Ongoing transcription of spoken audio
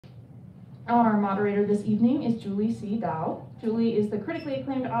Our moderator this evening is Julie C. Dow. Julie is the critically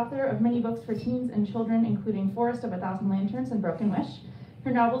acclaimed author of many books for teens and children, including Forest of a Thousand Lanterns and Broken Wish.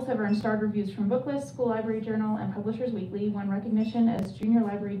 Her novels have earned starred reviews from Booklist, School Library Journal, and Publishers Weekly, won recognition as Junior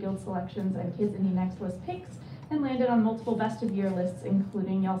Library Guild Selections and Kids Indie Next List picks, and landed on multiple Best of Year lists,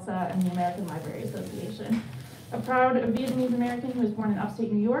 including YELSA and the American Library Association. A proud Vietnamese American who was born in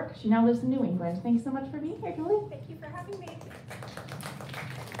upstate New York, she now lives in New England. Thanks so much for being here, Julie. Thank you for having me.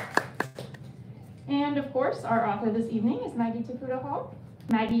 And of course, our author this evening is Maggie Tokuda-Hall.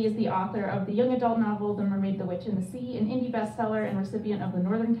 Maggie is the author of the young adult novel The Mermaid, the Witch, and the Sea, an indie bestseller and recipient of the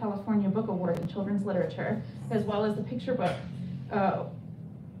Northern California Book Award in Children's Literature, as well as the picture book,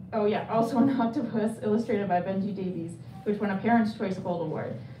 also an octopus illustrated by Benji Davies, which won a Parents' Choice Gold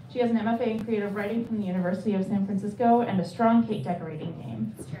Award. She has an MFA in creative writing from the University of San Francisco and a strong cake decorating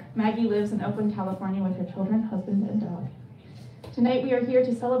game. Maggie lives in Oakland, California with her children, husband, and dog. Tonight we are here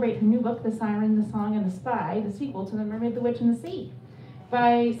to celebrate her new book, The Siren, the Song, and the Spy, the sequel to The Mermaid, the Witch, and the Sea.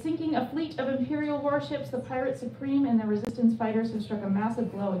 By sinking a fleet of Imperial warships, the Pirate Supreme and their resistance fighters have struck a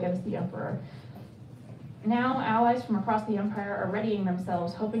massive blow against the Emperor. Now, allies from across the Empire are readying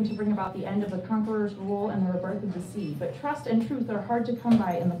themselves, hoping to bring about the end of the Conqueror's rule and the rebirth of the sea. But trust and truth are hard to come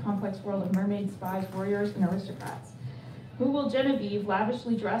by in the complex world of mermaids, spies, warriors, and aristocrats. Who will Genevieve,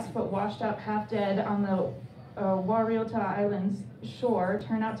 lavishly dressed but washed up half-dead on the Wariota Island's shore,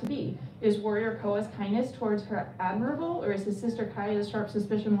 turn out to be? Is warrior Koa's kindness towards her admirable, or is his sister Kaya's sharp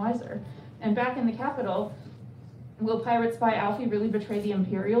suspicion wiser? And back in the capital, will pirate spy Alfie really betray the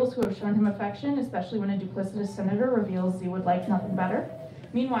Imperials who have shown him affection, especially when a duplicitous senator reveals Z would like nothing better?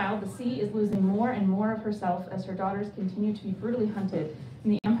 Meanwhile, the sea is losing more and more of herself as her daughters continue to be brutally hunted,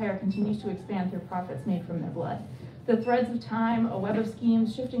 and the Empire continues to expand through profits made from their blood. The threads of time, a web of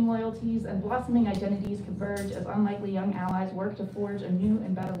schemes, shifting loyalties, and blossoming identities converge as unlikely young allies work to forge a new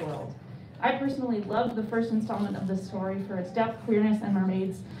and better world. I personally loved the first installment of this story for its depth, queerness, and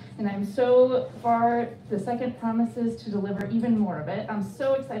mermaids, and I'm so far the second promises to deliver even more of it. I'm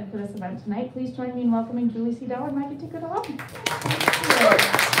so excited for this event tonight. Please join me in welcoming Julie C. Dow and Maggie Tokuda-Hall.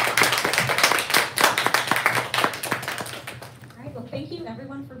 Well, thank you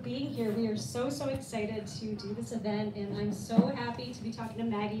everyone for being here. We are so excited to do this event, and I'm so happy to be talking to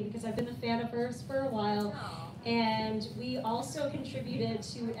Maggie because I've been a fan of hers for a while. And we also contributed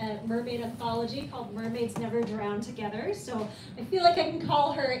to a mermaid anthology called Mermaids Never Drown Together. So I feel like I can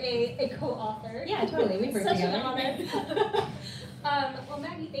call her a co-author. Yeah, totally. We work together. Such an honor. Well,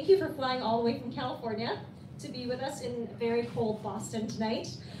 Maggie, thank you for flying all the way from California to be with us in very cold Boston tonight.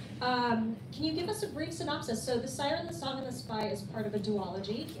 Can you give us a brief synopsis? So The Siren, the Song, and the Spy is part of a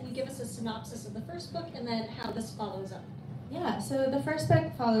duology. Can you give us a synopsis of the first book and then how this follows up? Yeah, so the first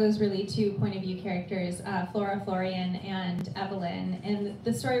book follows really two point-of-view characters, Flora, Florian, and Evelyn, and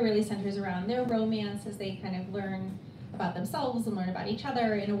the story really centers around their romance as they kind of learn about themselves and learn about each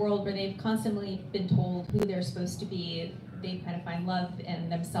other in a world where they've constantly been told who they're supposed to be. They kind of find love in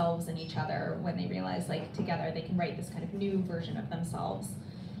themselves and each other when they realize, like, together they can write this kind of new version of themselves.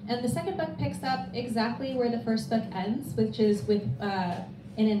 And the second book picks up exactly where the first book ends, which is with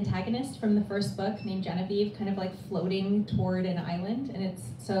an antagonist from the first book named Genevieve kind of like floating toward an island. And it's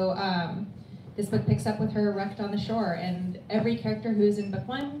so this book picks up with her wrecked on the shore, and every character who's in book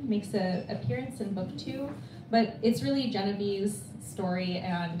one makes an appearance in book two, but it's really Genevieve's story,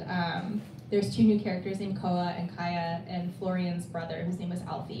 and there's two new characters named Koa and Kaya, and Florian's brother, whose name was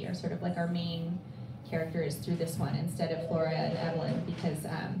Alfie, are sort of like our main characters through this one instead of Flora and Evelyn, because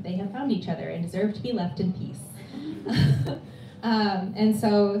they have found each other and deserve to be left in peace. And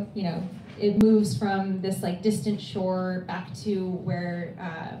so, you know, it moves from this like distant shore back to where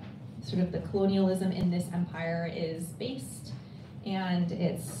sort of the colonialism in this empire is based, and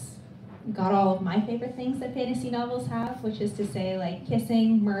it's got all of my favorite things that fantasy novels have, which is to say, like,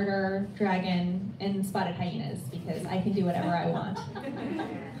 kissing, murder, dragon, and spotted hyenas, because I can do whatever I want.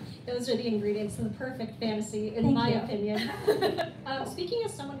 Those are the ingredients of the perfect fantasy, in my opinion. Speaking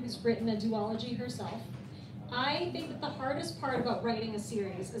as someone who's written a duology herself, I think that the hardest part about writing a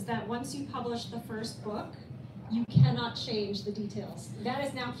series is that once you publish the first book, you cannot change the details. That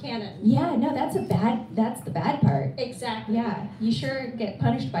is now canon. Yeah, no, that's the bad part. Exactly. Yeah, you sure get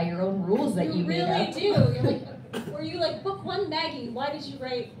punished by your own rules that you made up. You really do. You're like, were you like, book one, Maggie, why did you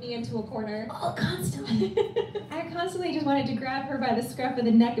write me into a corner? Oh, constantly. I constantly just wanted to grab her by the scruff of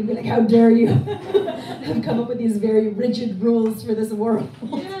the neck and be like, how dare you? I've come up with these very rigid rules for this world.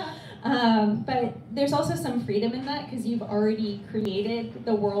 Yeah. But there's also some freedom in that because you've already created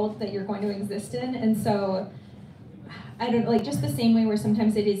the world that you're going to exist in, and so I don't like just the same way where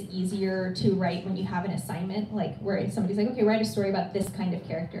sometimes it is easier to write when you have an assignment, like where somebody's like, okay, write a story about this kind of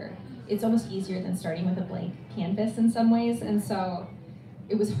character. It's almost easier than starting with a blank canvas in some ways, and so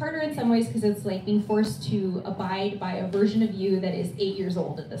it was harder in some ways because it's like being forced to abide by a version of you that is 8 years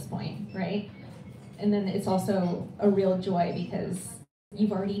old at this point, right? And then it's also a real joy because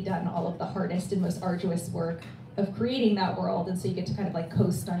you've already done all of the hardest and most arduous work of creating that world, and so you get to kind of like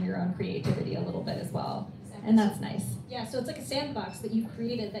coast on your own creativity a little bit as well. And that's nice. Yeah, so it's like a sandbox that you've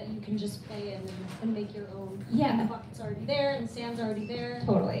created that you can just play in and make your own. Yeah. And the bucket's already there, and the sand's already there.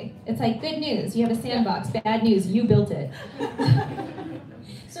 Totally. It's like, good news, you have a sandbox. Bad news, you built it.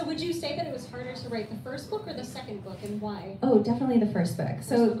 So would you say that it was harder to write the first book or the second book, and why? Oh, definitely the first book.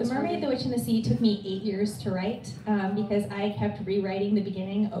 So book The was Mermaid, harder. the Witch, and the Sea took me 8 years to write because I kept rewriting the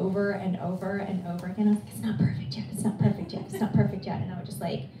beginning over and over and over again. I was like, it's not perfect yet, it's not perfect yet, it's not perfect yet. And I would just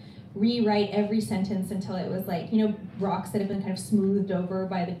like rewrite every sentence until it was like, you know, rocks that have been kind of smoothed over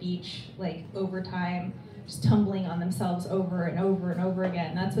by the beach, like over time, just tumbling on themselves over and over and over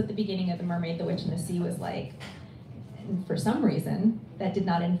again. That's what the beginning of The Mermaid, the Witch, and the Sea was like. And for some reason, that did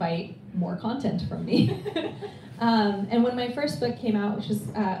not invite more content from me. And when my first book came out, which was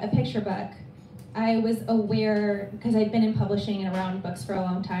a picture book, I was aware, because I'd been in publishing and around books for a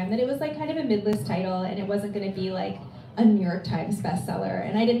long time, that it was like kind of a mid-list title and it wasn't going to be like a New York Times bestseller,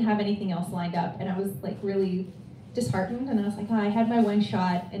 and I didn't have anything else lined up, and I was like really disheartened, and I was like, oh, I had my one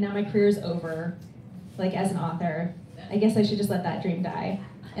shot, and now my career's over, like as an author. I guess I should just let that dream die.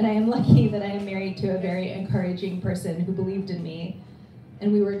 And I am lucky that I am married to a very encouraging person who believed in me.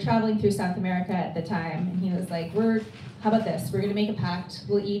 And we were traveling through South America at the time, and he was like, how about this? We're gonna make a pact.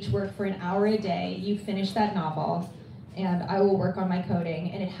 We'll each work for an hour a day. You finish that novel, and I will work on my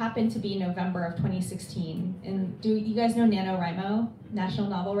coding. And it happened to be November of 2016. And do you guys know NaNoWriMo, National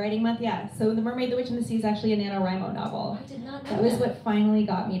Novel Writing Month? Yeah, so The Mermaid, the Witch, and the Sea is actually a NaNoWriMo novel. I did not know That was what finally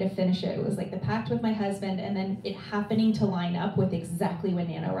got me to finish it. It was like the pact with my husband, and then it happening to line up with exactly when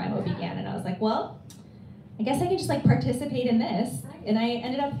NaNoWriMo began. And I was like, well, I guess I can just like participate in this. And I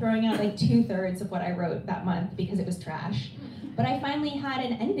ended up throwing out like 2/3 of what I wrote that month because it was trash. But I finally had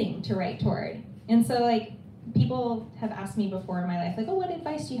an ending to write toward. And so like people have asked me before in my life, like, oh, what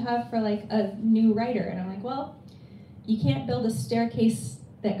advice do you have for like a new writer? And I'm like, well, you can't build a staircase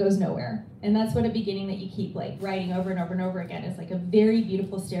that goes nowhere. And that's what a beginning that you keep like writing over and over and over again is like a very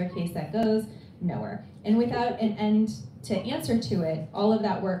beautiful staircase that goes nowhere. And without an end to answer to it, all of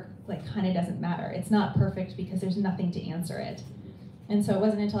that work like kind of doesn't matter. It's not perfect because there's nothing to answer it. And so it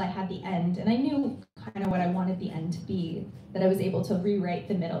wasn't until I had the end, and I knew kind of what I wanted the end to be, that I was able to rewrite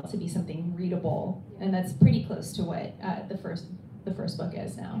the middle to be something readable. And that's pretty close to what the first book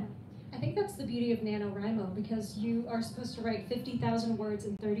is now. I think that's the beauty of NaNoWriMo, because you are supposed to write 50,000 words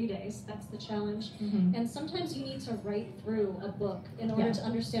in 30 days. That's the challenge. Mm-hmm. And sometimes you need to write through a book in order to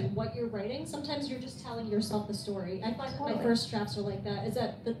understand what you're writing. Sometimes you're just telling yourself the story. I find that my first drafts are like that. Is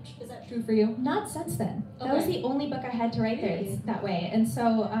that true for you? Not since then. Okay. That was the only book I had to write there that way. And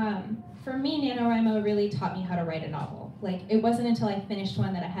so for me, NaNoWriMo really taught me how to write a novel. Like, it wasn't until I finished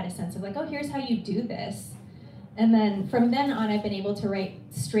one that I had a sense of like, oh, here's how you do this. And then from then on, I've been able to write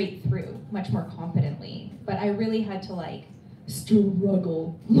straight through much more competently. But I really had to like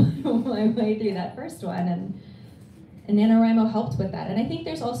struggle my way through that first one. And NaNoWriMo helped with that. And I think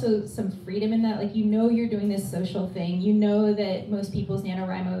there's also some freedom in that. Like, you know you're doing this social thing. You know that most people's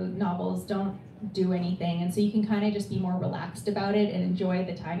NaNoWriMo novels don't do anything. And so you can kind of just be more relaxed about it and enjoy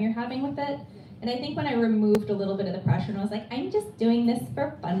the time you're having with it. And I think when I removed a little bit of the pressure and I was like, I'm just doing this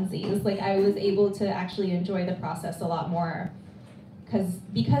for funsies, like I was able to actually enjoy the process a lot more.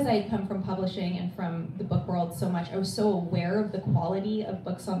 Because I had come from publishing and from the book world so much, I was so aware of the quality of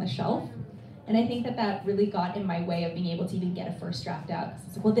books on the shelf. And I think that really got in my way of being able to even get a first draft out. 'Cause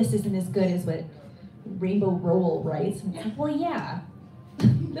it's like, well, this isn't as good as what Rainbow Rowell writes. And it's like, well, yeah.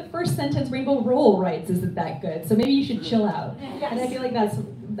 The first sentence Rainbow Rowell writes isn't that good, so maybe you should chill out. Yes. And I feel like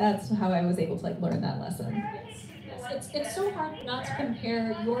that's how I was able to like learn that lesson. Yes. It's so hard not to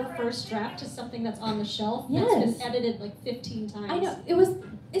compare your first draft to something that's on the shelf Yes. that's been edited like 15 times. I know, it was,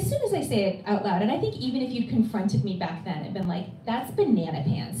 as soon as I say it out loud, and I think even if you'd confronted me back then and been like, that's banana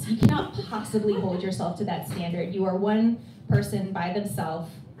pants. You cannot possibly hold yourself to that standard. You are one person by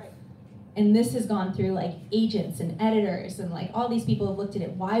themselves. And this has gone through like agents and editors and like all these people have looked at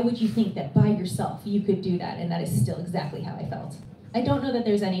it. Why would you think that by yourself you could do that? And that is still exactly how I felt. I don't know that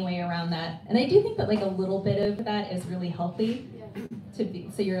there's any way around that. And I do think that like a little bit of that is really healthy to be,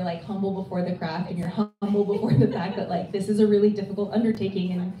 so you're like humble before the craft and you're humble before the fact that like this is a really difficult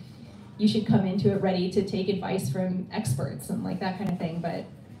undertaking and you should come into it ready to take advice from experts and like that kind of thing. But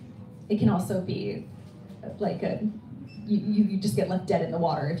it can also be like you just get left dead in the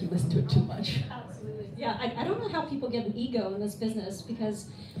water if you listen to it too much. Absolutely. Yeah, I don't know how people get an ego in this business, because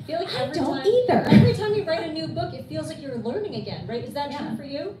I feel like every time you write a new book, it feels like you're learning again, right? Is that true for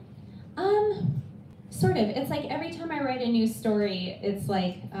you? Sort of. It's like every time I write a new story, it's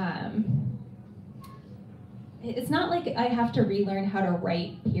like, it's not like I have to relearn how to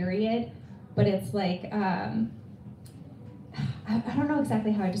write, period, but it's like, I don't know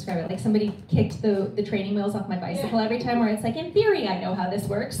exactly how I describe it. Like somebody kicked the training wheels off my bicycle every time, where it's like, in theory, I know how this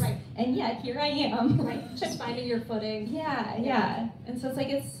works, right. And yet here I am. Right, just finding your footing. Yeah. And so it's like,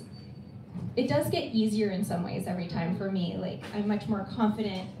 it does get easier in some ways every time for me. Like I'm much more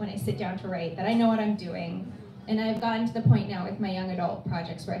confident when I sit down to write that I know what I'm doing. And I've gotten to the point now with my young adult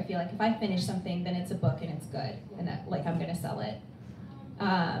projects where I feel like if I finish something, then it's a book and it's good, and that, like I'm gonna sell it.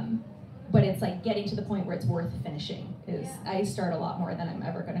 But it's like getting to the point where it's worth finishing, because I start a lot more than I'm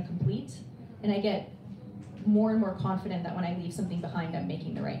ever gonna complete. And I get more and more confident that when I leave something behind, I'm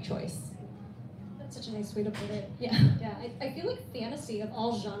making the right choice. That's such a nice way to put it. Yeah. Yeah, I feel like fantasy of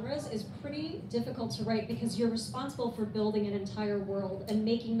all genres is pretty difficult to write, because you're responsible for building an entire world and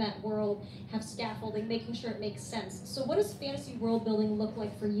making that world have scaffolding, making sure it makes sense. So what does fantasy world building look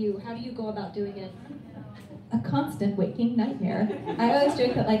like for you? How do you go about doing it? A constant waking nightmare. I always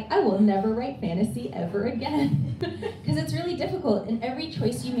joke that like I will never write fantasy ever again, because it's really difficult, and every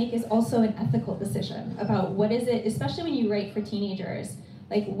choice you make is also an ethical decision about what is it, especially when you write for teenagers,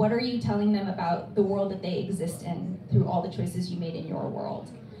 like what are you telling them about the world that they exist in through all the choices you made in your world.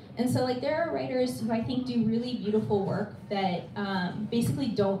 And so like there are writers who I think do really beautiful work that basically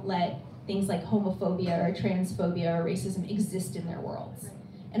don't let things like homophobia or transphobia or racism exist in their worlds.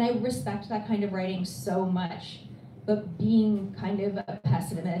 And I respect that kind of writing so much, but being kind of a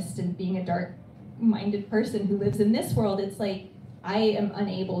pessimist and being a dark-minded person who lives in this world, it's like I am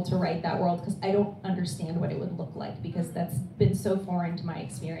unable to write that world because I don't understand what it would look like, because that's been so foreign to my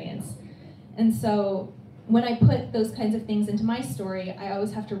experience. And so when I put those kinds of things into my story, I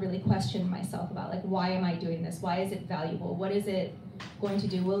always have to really question myself about like, why am I doing this? Why is it valuable? What is it going to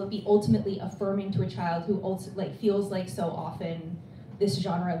do? Will it be ultimately affirming to a child who feels like so often this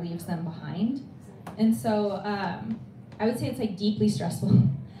genre leaves them behind? And so I would say it's like deeply stressful.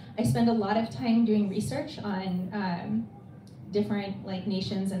 I spend a lot of time doing research on different like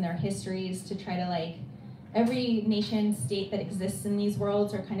nations and their histories to try to like, every nation state that exists in these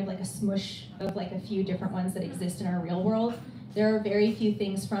worlds are kind of like a smush of like a few different ones that exist in our real world. There are very few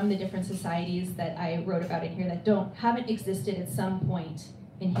things from the different societies that I wrote about in here that haven't existed at some point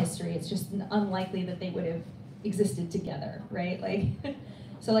in history. It's just unlikely that they would have existed together, right? Like,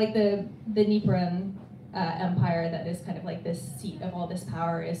 so like the Nippon Empire, that is kind of like this seat of all this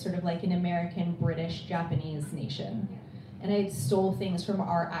power, is sort of like an American, British, Japanese nation. And I stole things from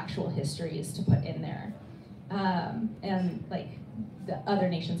our actual histories to put in there. And like the other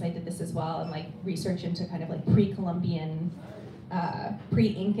nations, I did this as well, and like research into kind of like pre-Columbian,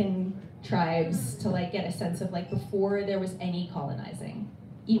 pre-Incan tribes to like get a sense of like before there was any colonizing,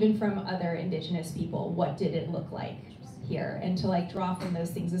 even from other indigenous people, what did it look like here? And to like draw from those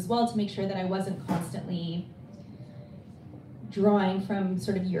things as well to make sure that I wasn't constantly drawing from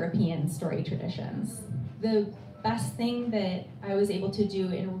sort of European story traditions. The best thing that I was able to do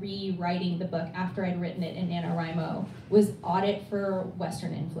in rewriting the book after I'd written it in NaNoWriMo was audit for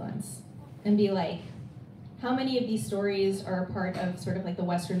Western influence and be like, how many of these stories are part of sort of like the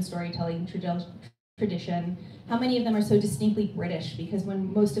Western storytelling tradition? How many of them are so distinctly British? Because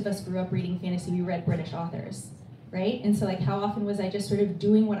when most of us grew up reading fantasy, we read British authors, right? And so like how often was I just sort of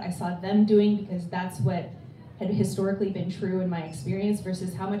doing what I saw them doing because that's what had historically been true in my experience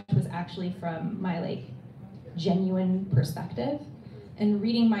versus how much was actually from my like genuine perspective. And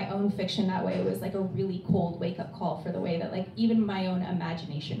reading my own fiction that way was like a really cold wake-up call for the way that like even my own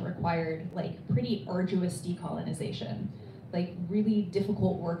imagination required like pretty arduous decolonization, like really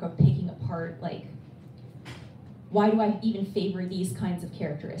difficult work of picking apart like, why do I even favor these kinds of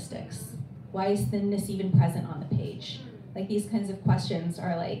characteristics? Why is thinness even present on the page? Like these kinds of questions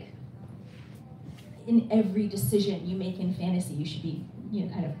are like, in every decision you make in fantasy, you should be, you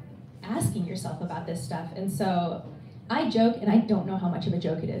know, kind of asking yourself about this stuff. And so I joke, and I don't know how much of a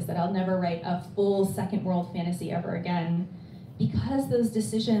joke it is, that I'll never write a full second world fantasy ever again because those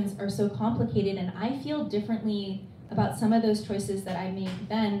decisions are so complicated, and I feel differently about some of those choices that I made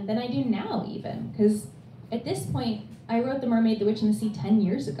then than I do now even. Because at this point, I wrote The Mermaid, the Witch, and the Sea 10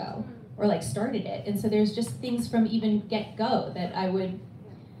 years ago, or like started it. And so there's just things from even get-go that I would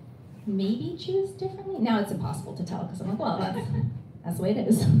maybe choose differently. Now it's impossible to tell because I'm like, well, that's the way it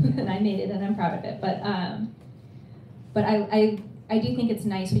is, and I made it, and I'm proud of it. But I I do think it's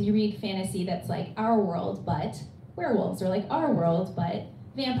nice when you read fantasy that's like our world, but werewolves, or like our world, but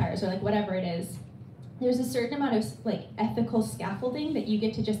vampires, or like whatever it is. There's a certain amount of like ethical scaffolding that you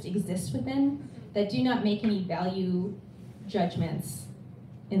get to just exist within that do not make any value judgments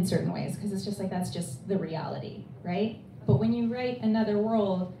in certain ways, because it's just like that's just the reality, right? But when you write another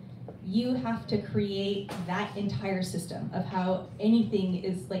world, you have to create that entire system of how anything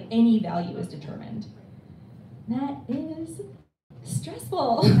is, like any value is determined. That is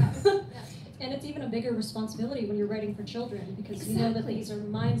stressful. Yes. And it's even a bigger responsibility when you're writing for children, because you know that these are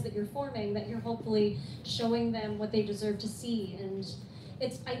minds that you're forming, that you're hopefully showing them what they deserve to see. And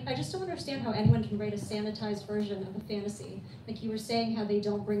I just don't understand how anyone can write a sanitized version of a fantasy. Like you were saying, how they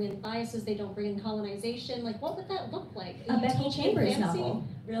don't bring in biases, they don't bring in colonization. Like, what would that look like? A Becky Chambers novel.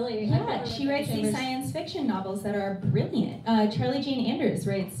 Really? Yeah, she writes these science fiction novels that are brilliant. Charlie Jane Anders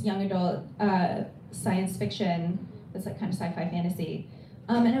writes young adult science fiction that's like kind of sci-fi fantasy.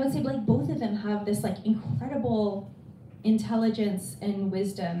 And I would say like both of them have this like incredible intelligence and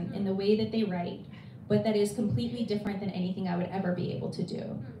wisdom in the way that they write, but that is completely different than anything I would ever be able to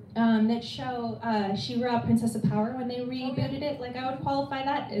do. That show, She-Ra, Princess of Power, when they rebooted it, like I would qualify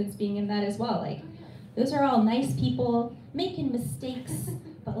that as being in that as well. Like, those are all nice people making mistakes,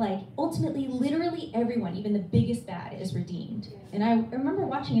 but like ultimately, literally everyone, even the biggest bad, is redeemed. And I remember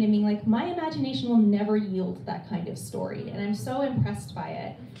watching it and being like, my imagination will never yield that kind of story, and I'm so impressed by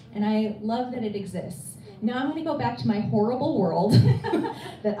it, and I love that it exists. Now I'm going to go back to my horrible world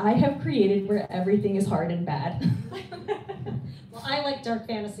that I have created where everything is hard and bad. Well, I like dark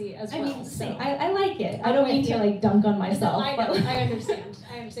fantasy as well. I mean, so. I like it. I don't mean to like dunk on myself. No, I know, I understand.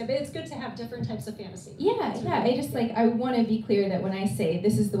 But it's good to have different types of fantasy. Yeah. I just like, I want to be clear that when I say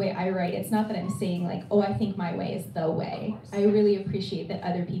this is the way I write, it's not that I'm saying like, oh, I think my way is the way. I really appreciate that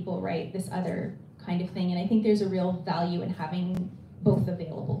other people write this other kind of thing, and I think there's a real value in having both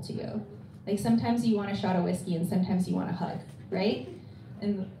available to you. Like sometimes you want a shot of whiskey and sometimes you want a hug, right?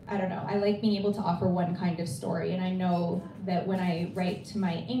 And I don't know, I like being able to offer one kind of story, and I know that when I write to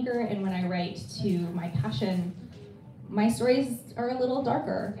my anger and when I write to my passion, my stories are a little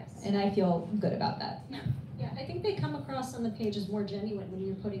darker, and I feel good about that. Yeah, I think they come across on the page as more genuine when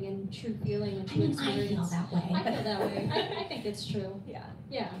you're putting in true feeling and true experience. I feel that way. I feel that way. I think it's true.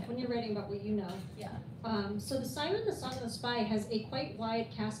 Yeah, when you're writing about what you know. Yeah. So the Siren, the Song of the Spy has a quite wide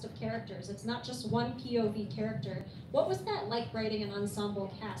cast of characters. It's not just one POV character. What was that like writing an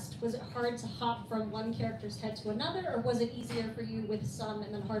ensemble cast? Was it hard to hop from one character's head to another, or was it easier for you with some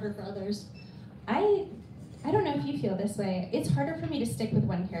and then harder for others? I don't know if you feel this way. It's harder for me to stick with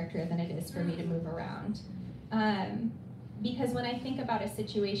one character than it is for me to move around. Because when I think about a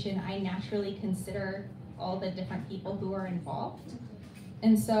situation, I naturally consider all the different people who are involved.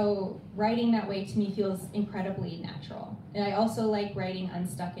 And so writing that way to me feels incredibly natural. And I also like writing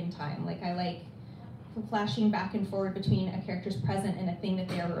unstuck in time. Like I like flashing back and forward between a character's present and a thing that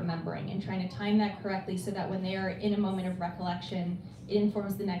they are remembering, and trying to time that correctly so that when they are in a moment of recollection, it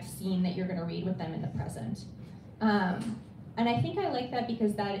informs the next scene that you're going to read with them in the present. And I think I like that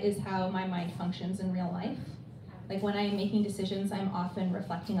because that is how my mind functions in real life. Like when I am making decisions, I'm often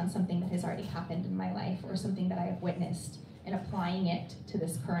reflecting on something that has already happened in my life or something that I have witnessed and applying it to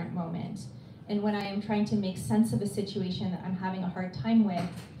this current moment. And when I am trying to make sense of a situation that I'm having a hard time with,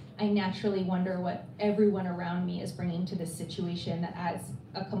 I naturally wonder what everyone around me is bringing to this situation that adds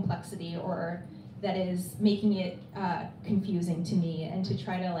a complexity or that is making it confusing to me, and to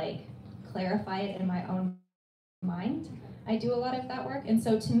try to like clarify it in my own mind. I do a lot of that work, and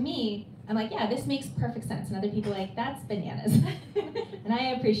so to me, I'm like, yeah, this makes perfect sense, and other people are like, that's bananas. And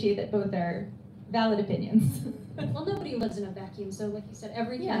I appreciate that both are valid opinions. Well, nobody lives in a vacuum, so like you said,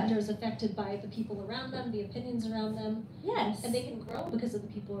 every character is affected by the people around them, the opinions around them. Yes. And they can grow because of the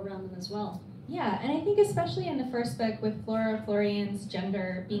people around them as well. Yeah, and I think especially in the first book with Flora Florian's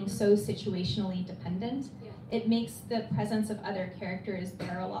gender being so situationally dependent, it makes the presence of other characters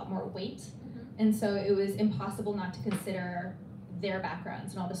bear a lot more weight. And so it was impossible not to consider their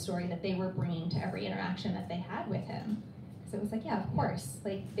backgrounds and all the story that they were bringing to every interaction that they had with him. So it was like, yeah, of course,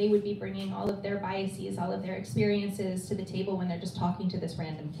 like they would be bringing all of their biases, all of their experiences to the table when they're just talking to this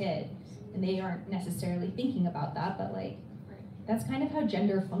random kid. And they aren't necessarily thinking about that, but like, that's kind of how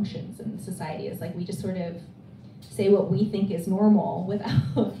gender functions in society, is like we just sort of say what we think is normal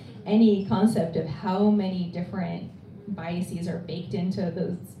without any concept of how many different biases are baked into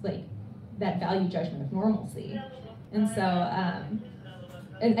those, like, that value judgment of normalcy. And so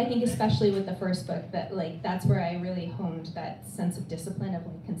I think especially with the first book, that like that's where I really honed that sense of discipline of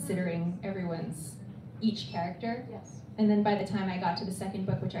like considering each character. Yes. And then by the time I got to the second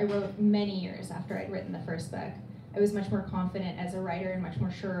book, which I wrote many years after I'd written the first book, I was much more confident as a writer and much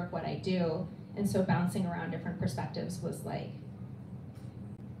more sure of what I do. And so bouncing around different perspectives was like,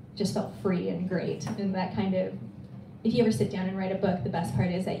 just felt free and great. And that kind of, if you ever sit down and write a book, the best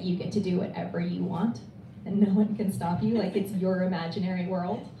part is that you get to do whatever you want and no one can stop you. Like, it's your imaginary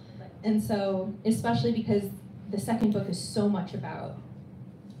world. And so, especially because the second book is so much about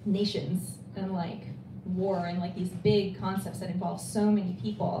nations and like war and like these big concepts that involve so many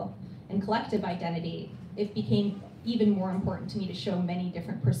people and collective identity, it became even more important to me to show many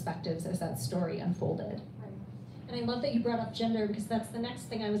different perspectives as that story unfolded. And I love that you brought up gender, because that's the next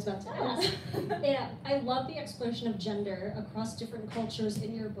thing I was about to ask. Yeah, I love the exploration of gender across different cultures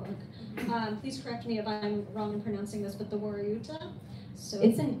in your book. Please correct me if I'm wrong in pronouncing this, but the Warriuta. So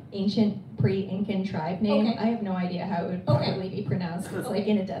It's an ancient pre-Incan tribe name. Okay. I have no idea how it would properly be pronounced. It's like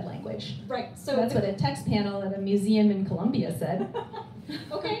in a dead language. right, so That's what a text panel at a museum in Colombia said.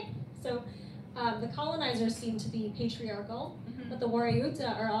 okay, so the colonizers seem to be patriarchal, but the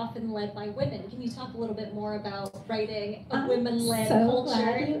Warriuta are often led by women. Can you talk a little bit more about writing a women-led so culture?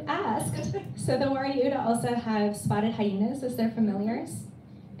 glad you asked. So the Warriuta also have spotted hyenas as their familiars.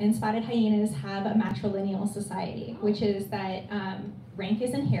 And spotted hyenas have a matrilineal society, which is that rank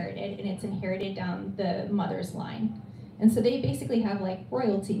is inherited, and it's inherited down the mother's line. And so they basically have like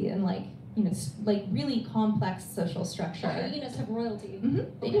royalty and like, you know, like really complex social structure. Hyenas have royalty.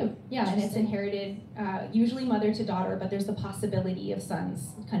 They do, yeah, and it's inherited usually mother to daughter, but there's the possibility of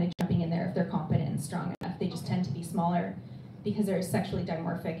sons kind of jumping in there if they're competent and strong enough. They just tend to be smaller because they're a sexually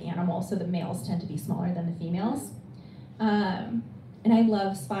dimorphic animal, so the males tend to be smaller than the females. And I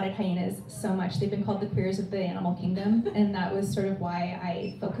love spotted hyenas so much. They've been called the queers of the animal kingdom, and that was sort of why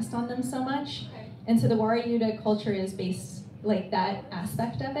I focused on them so much. And so the Warriuta culture is based, like that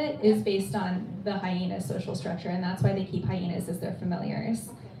aspect of it is based on the hyena social structure, and that's why they keep hyenas as their familiars.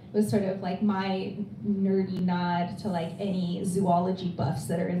 It was sort of like my nerdy nod to like any zoology buffs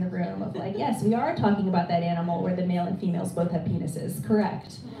that are in the room of like, yes, we are talking about that animal where the male and females both have penises,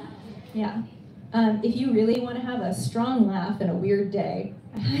 correct. Yeah. If you really want to have a strong laugh and a weird day,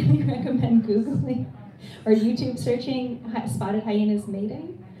 I highly recommend Googling or YouTube searching spotted hyenas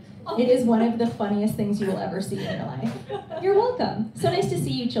mating. It is one of the funniest things you will ever see in your life. You're welcome. So nice to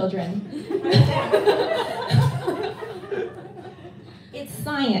see you, children. It's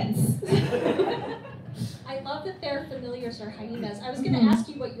science. I love that their familiars are hyenas. I was going to ask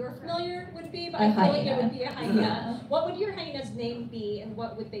you what your familiar would be, but I feel like it would be a hyena. What would your hyena's name be, and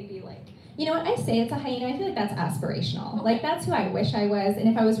what would they be like? You know what, I say it's a hyena, I feel like that's aspirational. Okay. Like, that's who I wish I was, and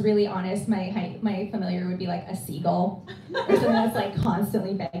if I was really honest, my familiar would be like a seagull, or something that's like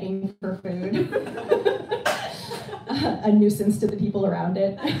constantly begging for food. A nuisance to the people around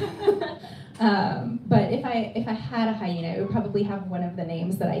it. But if I had a hyena, it would probably have one of the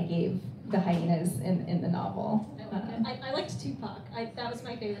names that I gave the hyenas in the novel. I liked Tupac. That was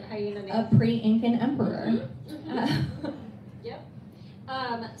my favorite hyena name. A pre-Incan emperor. Yep.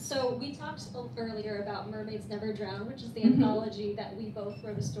 So we talked earlier about Mermaids Never Drown, which is the anthology that we both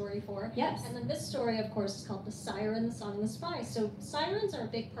wrote a story for. Yes. And then this story, of course, is called The Siren, the Song and the Spy. So sirens are a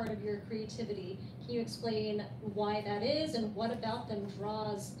big part of your creativity. Can you explain why that is, and what about them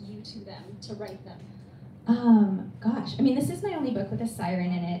draws you to them, to write them? Gosh, I mean, this is my only book with a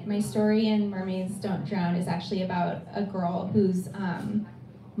siren in it. My story in Mermaids Don't Drown is actually about a girl whose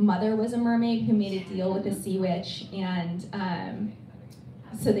mother was a mermaid who made a deal with a sea witch, and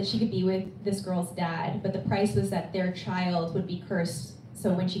so that she could be with this girl's dad, but the price was that their child would be cursed. So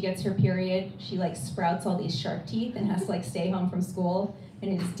when she gets her period, she like sprouts all these shark teeth and has to like stay home from school,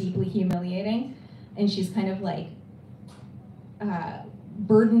 and it is deeply humiliating. And she's kind of like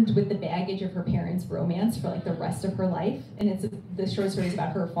burdened with the baggage of her parents' romance for like the rest of her life. And the short story is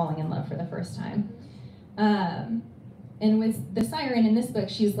about her falling in love for the first time. And with the siren in this book,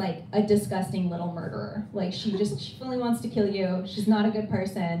 she's like a disgusting little murderer. Like she only wants to kill you. She's not a good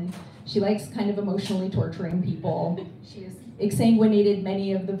person. She likes kind of emotionally torturing people. She's exsanguinated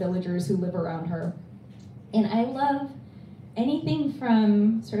many of the villagers who live around her. And I love anything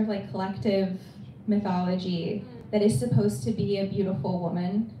from sort of like collective mythology that is supposed to be a beautiful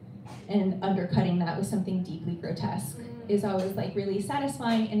woman, and undercutting that with something deeply grotesque is always like really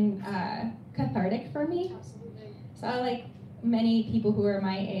satisfying and cathartic for me. So like many people who are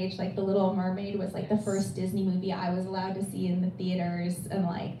my age, like The Little Mermaid was like the first Disney movie I was allowed to see in the theaters, and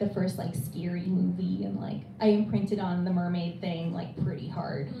like the first like scary movie, and like I imprinted on the mermaid thing like pretty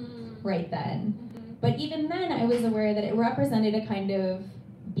hard right then. But even then I was aware that it represented a kind of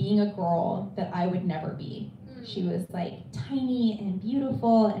being a girl that I would never be. She was like tiny and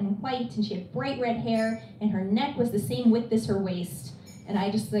beautiful and white, and she had bright red hair, and her neck was the same width as her waist. And I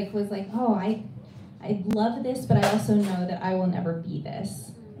just like was like, oh, I love this, but I also know that I will never be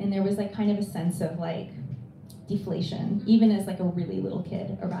this. And there was like kind of a sense of like deflation, even as like a really little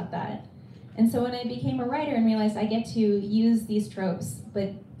kid about that. And so when I became a writer and realized I get to use these tropes,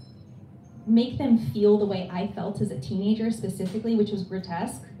 but make them feel the way I felt as a teenager specifically, which was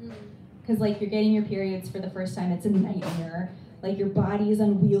grotesque. Because like you're getting your periods for the first time, it's a nightmare. Like your body is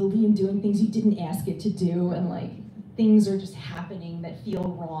unwieldy and doing things you didn't ask it to do, and like things are just happening that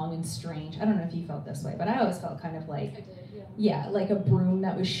feel wrong and strange. I don't know if you felt this way, but I always felt kind of like, I did, yeah, like a broom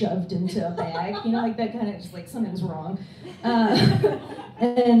that was shoved into a bag, you know, like that kind of just like something's wrong.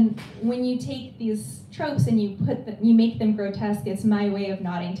 And when you take these tropes and you make them grotesque, it's my way of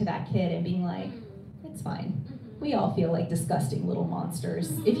nodding to that kid and being like, it's fine. We all feel like disgusting little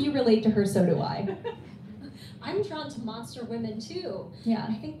monsters. If you relate to her, so do I. I'm drawn to monster women too. Yeah.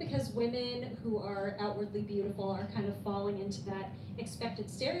 I think because women who are outwardly beautiful are kind of falling into that expected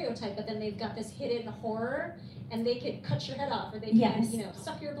stereotype, but then they've got this hidden horror, and they could cut your head off, or they can, you know,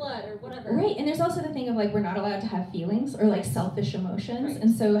 suck your blood or whatever. Right, and there's also the thing of like we're not allowed to have feelings or like selfish emotions, and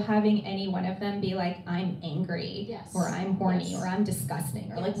so having any one of them be like I'm angry, or I'm horny, or I'm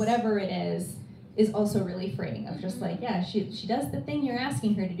disgusting, or like whatever it is also really freeing of just like, yeah, she does the thing you're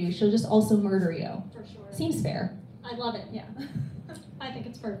asking her to do, she'll just also murder you. For sure. Seems fair. I love it. Yeah. I think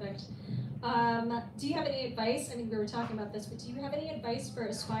it's perfect. Do you have any advice? I mean, we were talking about this, but do you have any advice for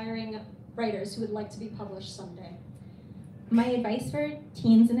aspiring writers who would like to be published someday? My advice for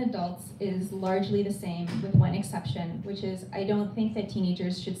teens and adults is largely the same, with one exception, which is I don't think that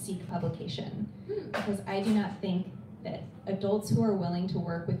teenagers should seek publication, because I do not think that adults who are willing to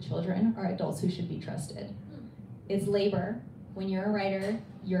work with children are adults who should be trusted. It's labor. When you're a writer,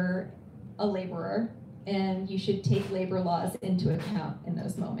 you're a laborer, and you should take labor laws into account in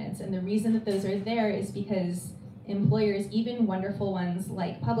those moments. And the reason that those are there is because employers, even wonderful ones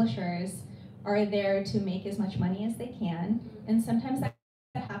like publishers, are there to make as much money as they can, and sometimes that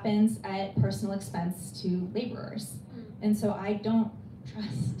happens at personal expense to laborers. And so I don't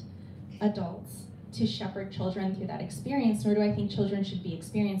trust adults to shepherd children through that experience, nor do I think children should be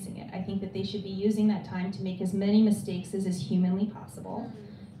experiencing it. I think that they should be using that time to make as many mistakes as is humanly possible,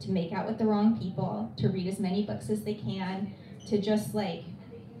 to make out with the wrong people, to read as many books as they can, to just like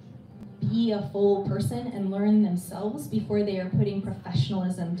be a full person and learn themselves before they are putting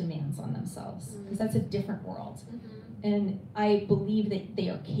professionalism demands on themselves, because that's a different world. And I believe that they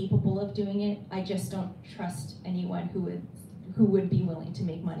are capable of doing it. I just don't trust anyone who would be willing to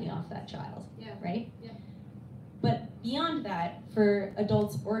make money off that child, right? Yeah. But beyond that, for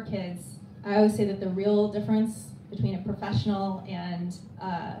adults or kids, I always say that the real difference between a professional and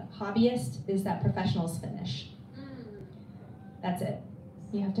a hobbyist is that professionals finish. That's it.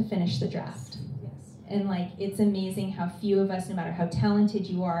 You have to finish the draft. And like, it's amazing how few of us, no matter how talented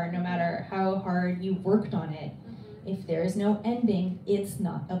you are, no matter how hard you've worked on it, if there is no ending, it's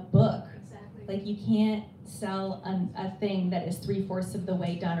not a book. Like, you can't sell a thing that is 3/4 of the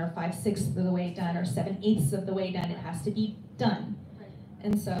way done, or 5/6 of the way done, or 7/8 of the way done. It has to be done.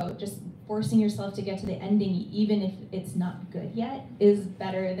 And so just forcing yourself to get to the ending, even if it's not good yet, is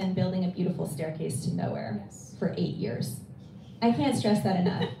better than building a beautiful staircase to nowhere for 8 years. I can't stress that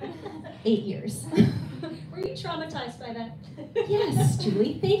enough. 8 years. Were you traumatized by that? Yes,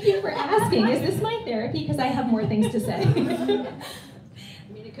 Julie, thank you for asking. Is this my therapy? Because I have more things to say. I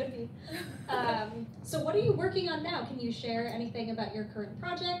mean, it could be. So what are you working on now? Can you share anything about your current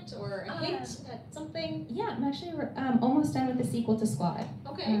project, or a hint at something? Yeah, I'm actually almost done with the sequel to Squad.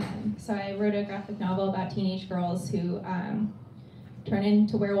 Okay. So I wrote a graphic novel about teenage girls who turn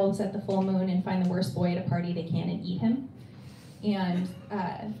into werewolves at the full moon and find the worst boy at a party they can and eat him. And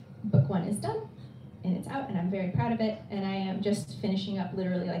book 1 is done, and it's out, and I'm very proud of it. And I am just finishing up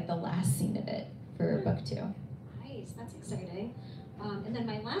literally like the last scene of it for book 2. Nice, that's exciting. And then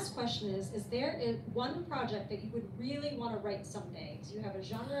my last question is there one project that you would really want to write someday? Do you have a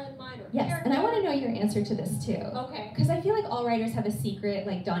genre in mind, or Yes, character? and I want to know your answer to this too. Okay. Because I feel like all writers have a secret,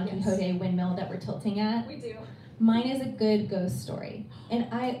 like Don Quixote windmill that we're tilting at. We do. Mine is a good ghost story. And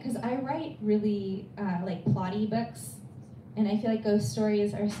because I write really like plotty books, and I feel like ghost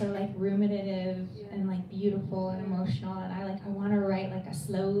stories are so like ruminative and like beautiful and emotional, and I want to write like a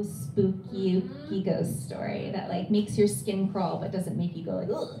slow, spooky ghost story that like makes your skin crawl but doesn't make you go like,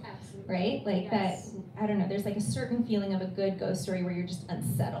 ugh, right? Like that, I don't know, there's like a certain feeling of a good ghost story where you're just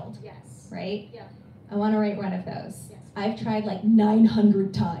unsettled, right? Yeah. I want to write one of those. Yes. I've tried like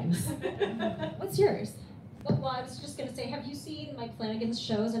 900 times. What's yours? Well, I was just going to say, have you seen Mike Flanagan's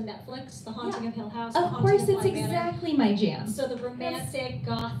shows on Netflix? The Haunting of Hill House? Of course, it's exactly my jam. So the romantic,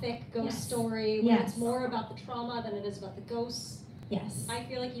 gothic ghost story, where it's more about the trauma than it is about the ghosts. Yes. I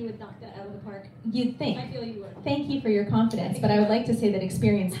feel like you would knock that out of the park. You'd think. I feel you would. Thank you for your confidence, but I would like to say that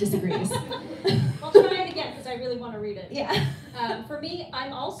experience disagrees. I'll try it again because I really want to read it. Yeah. For me,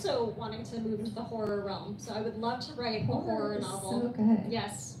 I'm also wanting to move into the horror realm, so I would love to write a horror novel. So good.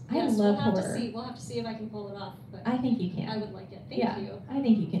 Yes. I yes, love we'll have horror. To see. We'll have to see if I can pull it off. But I think you can. I would like it. Thank you. I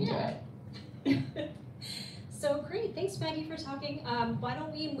think you can do it. So great. Thanks, Maggie, for talking. Why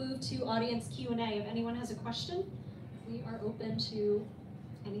don't we move to audience Q&A? If anyone has a question, we are open to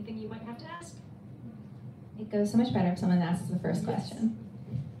anything you might have to ask. It goes so much better if someone asks the first question.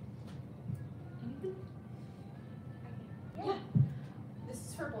 Anything? Yeah. This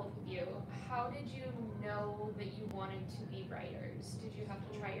is for both of you. How did you know that you wanted to be writers? Did you have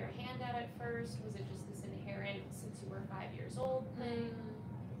to try your hand at it first? Was it just this inherent, since you were 5 years old thing?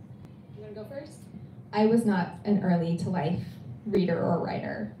 You want to go first? I was not an early to life reader or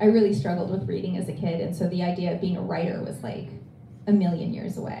writer. I really struggled with reading as a kid, and so the idea of being a writer was like a million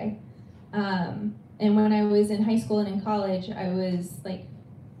years away. And when I was in high school and in college, I was like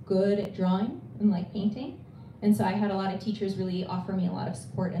good at drawing and like painting. And so I had a lot of teachers really offer me a lot of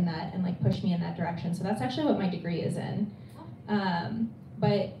support in that and like push me in that direction. So that's actually what my degree is in.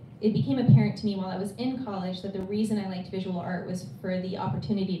 But it became apparent to me while I was in college that the reason I liked visual art was for the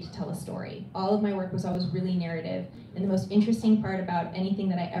opportunity to tell a story. All of my work was always really narrative, and the most interesting part about anything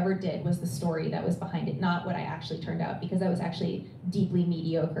that I ever did was the story that was behind it, not what I actually turned out, because I was actually deeply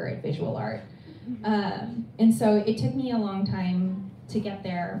mediocre at visual art. And so it took me a long time to get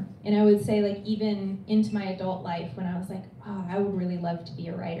there, and I would say like even into my adult life when I was like, oh, I would really love to be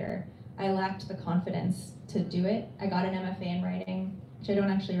a writer, I lacked the confidence to do it. I got an MFA in writing, which I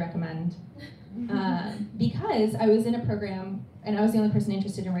don't actually recommend, because I was in a program and I was the only person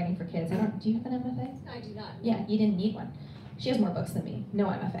interested in writing for kids. Do you have an MFA? I do not. Yeah, you didn't need one. She has more books than me, no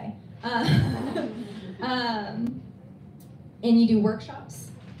MFA. And you do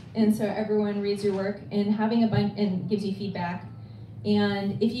workshops, and so everyone reads your work and having a bunch and gives you feedback.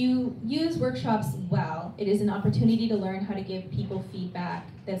 And if you use workshops well, it is an opportunity to learn how to give people feedback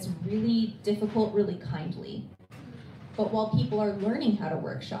that's really difficult, really kindly. But while people are learning how to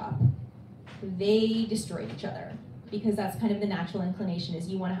workshop, they destroy each other, because that's kind of the natural inclination, is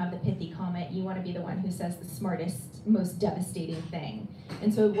you want to have the pithy comment, you want to be the one who says the smartest, most devastating thing.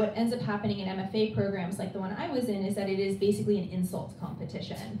 And so what ends up happening in MFA programs like the one I was in is that it is basically an insult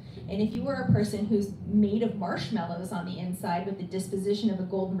competition. And if you are a person who's made of marshmallows on the inside with the disposition of a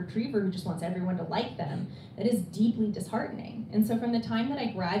golden retriever who just wants everyone to like them, that is deeply disheartening. And so from the time that I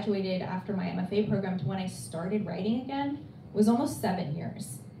graduated after my MFA program to when I started writing again was almost 7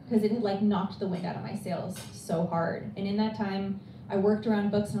 years, because it had like knocked the wind out of my sails so hard. And in that time, I worked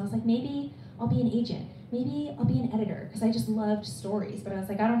around books and I was like, maybe I'll be an agent. Maybe I'll be an editor, because I just loved stories. But I was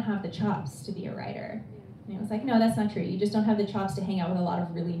like, I don't have the chops to be a writer. And I was like, no, that's not true. You just don't have the chops to hang out with a lot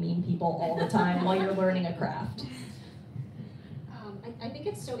of really mean people all the time while you're learning a craft. I think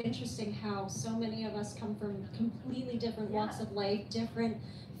it's so interesting how so many of us come from completely different walks of life, different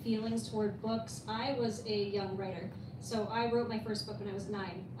feelings toward books. I was a young writer, so I wrote my first book when I was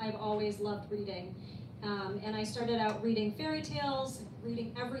 9. I've always loved reading. And I started out reading fairy tales,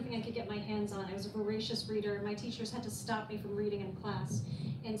 reading everything I could get my hands on. I was a voracious reader. My teachers had to stop me from reading in class.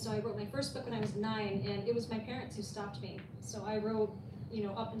 And so I wrote my first book when I was 9, and it was my parents who stopped me. So I wrote,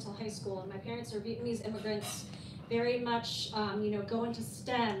 up until high school, and my parents are Vietnamese immigrants, very much, go into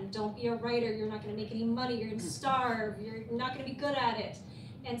STEM, don't be a writer, you're not gonna make any money, you're gonna starve, you're not gonna be good at it.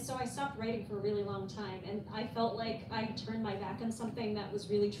 And so I stopped writing for a really long time, and I felt like I had turned my back on something that was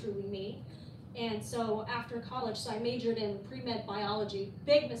really truly me. And so after college, so I majored in pre-med biology,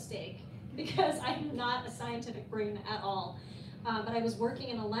 big mistake, because I'm not a scientific brain at all. But I was working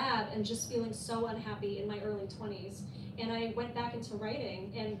in a lab and just feeling so unhappy in my early 20s. And I went back into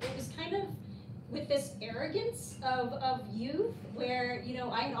writing, and it was kind of with this arrogance of youth where,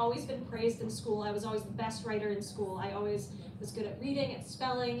 I had always been praised in school. I was always the best writer in school. I always was good at reading, at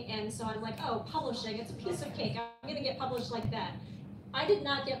spelling, and so I'm like, oh, publishing, it's a piece of cake. I'm gonna get published like that. I did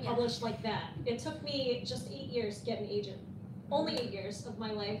not get published like that. It took me just 8 years to get an agent. Only 8 years of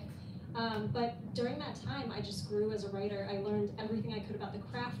my life. But during that time, I just grew as a writer. I learned everything I could about the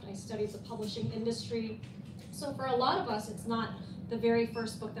craft. I studied the publishing industry. So for a lot of us, it's not the very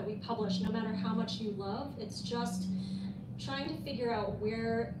first book that we publish, no matter how much you love. It's just trying to figure out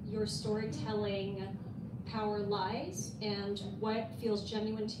where your storytelling power lies and what feels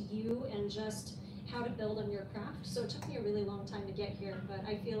genuine to you, and just how to build on your craft. So it took me a really long time to get here, but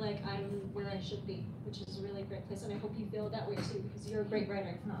I feel like I'm where I should be, which is a really great place, and I hope you feel that way too, because you're a great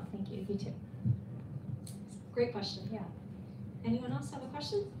writer. Oh, thank you. You too. Great question. Yeah. Anyone else have a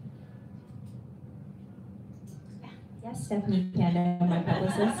question? Yes, Stephanie Panda, my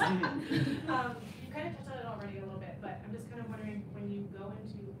publicist. You kind of touched on it already a little bit, but I'm just kind of wondering when you're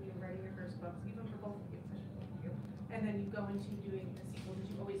writing your first books, even for both of you, especially both of you, and then you go into doing a sequel, did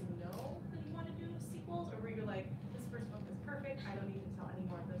you always know that you want to do sequels, or were you like, this first book is perfect, I don't need to tell any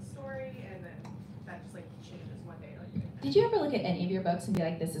more of the story, and then that just like changes one day? Like, Did you ever look at any of your books and be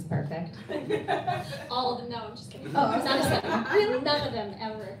like, this is perfect? All of them, no, I'm just kidding. Oh, None of them. Really? None of them,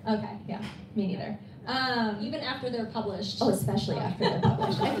 ever. Okay, yeah, me neither. Even after they're published. Oh, especially after they're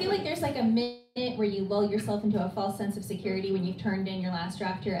published. I feel like there's like a minute where you lull yourself into a false sense of security when you've turned in your last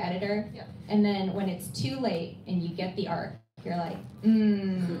draft to your editor. Yeah. And then when it's too late and you get the arc, you're like,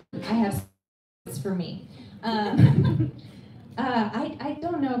 I have this for me. I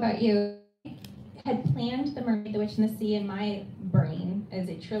don't know about you. I had planned The Mermaid, the Witch, and the Sea in my brain as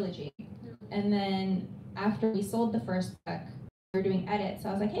a trilogy. And then after we sold the first book, we were doing edits. So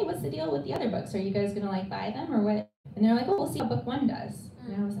I was like, hey, what's the deal with the other books? Are you guys gonna like buy them or what? And they're like, oh, we'll see how book one does.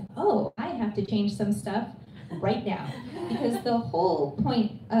 And I was like, oh, I have to change some stuff right now. Because the whole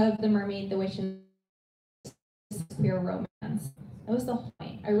point of The Mermaid, the Witch, and is queer romance. That was the whole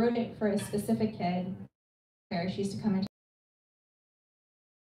point. I wrote it for a specific kid where she used to come into.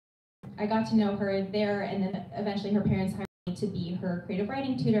 I got to know her there, and then eventually her parents hired me to be her creative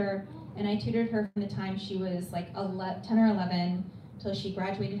writing tutor. And I tutored her from the time she was like 10 or 11 till she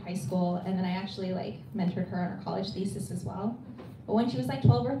graduated high school, and then I actually like mentored her on her college thesis as well. But when she was like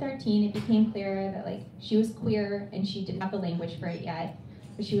 12 or 13, it became clear that like she was queer and she didn't have the language for it yet,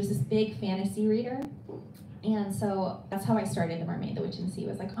 but she was this big fantasy reader. And so that's how I started The Mermaid, the Witch, and the Sea.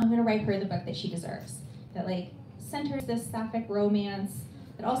 Was like, I'm gonna write her the book that she deserves, that like centers this sapphic romance,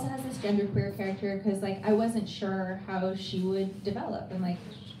 that also has this genderqueer character, because like I wasn't sure how she would develop, and like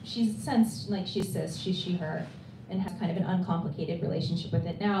she's since like she's cis, she's she, her, and has kind of an uncomplicated relationship with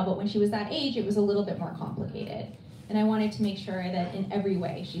it now, but when she was that age, it was a little bit more complicated. And I wanted to make sure that in every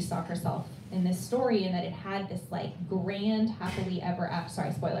way she saw herself in this story, and that it had this like grand happily ever after,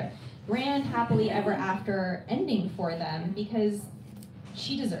 sorry, spoiler, grand happily ever after ending for them, because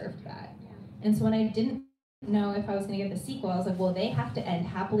she deserved that. And so when I didn't know if I was gonna get the sequel, I was like, well, they have to end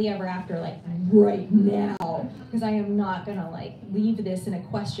happily ever after like right now, because I am not gonna like leave this in a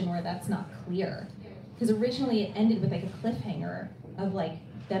question where that's not clear. Because originally it ended with like a cliffhanger of like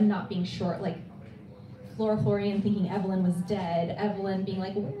them not being sure, like Florian thinking Evelyn was dead, Evelyn being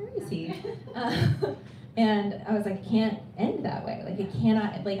like, where is he? And I was like, can't end that way. Like it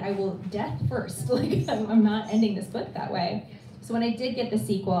cannot, like I will death first. Like I'm not ending this book that way. So when I did get the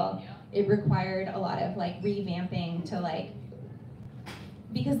sequel, it required a lot of like revamping to like,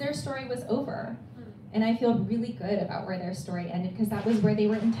 because their story was over. And I feel really good about where their story ended, because that was where they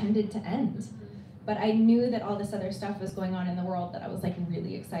were intended to end. But I knew that all this other stuff was going on in the world that I was like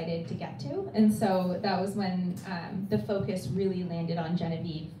really excited to get to. And so that was when the focus really landed on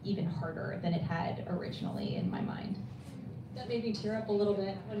Genevieve even harder than it had originally in my mind. That made me tear up a little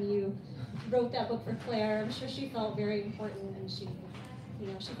bit when you wrote that book for Claire. I'm sure she felt very important, and she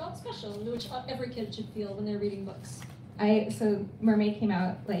felt special, which every kid should feel when they're reading books. So Mermaid came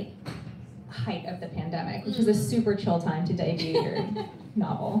out like height of the pandemic, which was a super chill time to debut your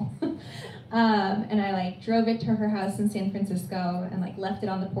novel. And I like drove it to her house in San Francisco and like left it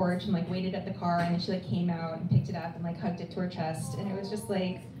on the porch and like waited at the car, and then she like came out and picked it up and like hugged it to her chest, and it was just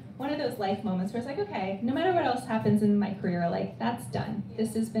like one of those life moments where it's like, okay, no matter what else happens in my career, like that's done.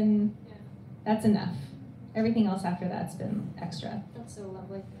 That's enough. Everything else after that's been extra. That's so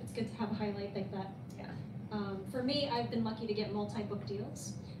lovely. It's good to have a highlight like that. Yeah. For me, I've been lucky to get multi-book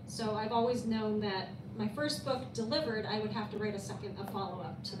deals. So I've always known that my first book delivered, I would have to write a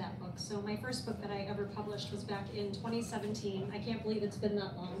follow-up to that book. So my first book that I ever published was back in 2017. I can't believe it's been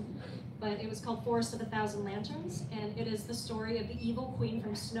that long. But it was called Forest of a Thousand Lanterns, and it is the story of the evil queen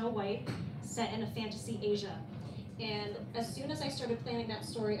from Snow White set in a fantasy Asia. And as soon as I started planning that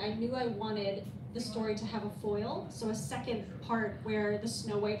story, I knew I wanted the story to have a foil, so a second part where the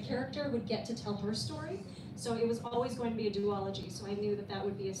Snow White character would get to tell her story. So it was always going to be a duology, so I knew that that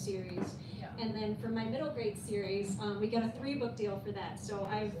would be a series. Yeah. And then for my middle grade series, we got a 3-book deal for that. So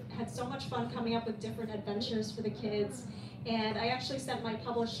I've had so much fun coming up with different adventures for the kids. And I actually sent my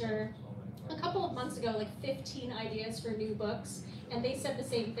publisher a couple of months ago like 15 ideas for new books. And they said the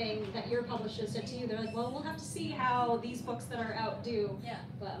same thing that your publisher said to you. They're like, well, we'll have to see how these books that are out do. Yeah.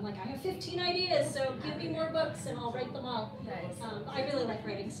 But I'm like, I have 15 ideas, so give me more books and I'll write them all. Nice. I really like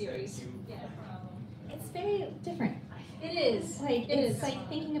writing series. Yeah. It's very different. It is. Like it's like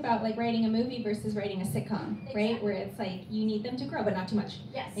thinking about like writing a movie versus writing a sitcom, right? Where it's like you need them to grow but not too much.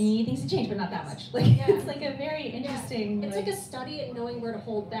 Yes. And you need things to change but not that much. Like Yeah. it's like a very interesting It's like a study in knowing where to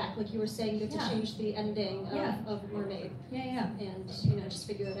hold back. Like you were saying, you have to change the ending of Mermaid. Yeah. And just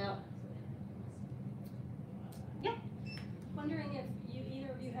figure it out. Yeah. Wondering if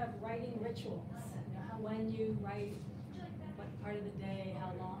either of you have writing rituals. When you write, what part of the day,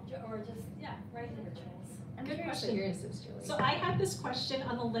 how long, or just writing rituals. Good question. Yours is Julie. So I had this question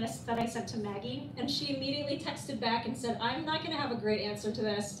on the list that I sent to Maggie, and she immediately texted back and said, "I'm not going to have a great answer to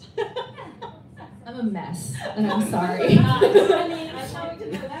this." I'm a mess, and I'm sorry. I mean, I'm telling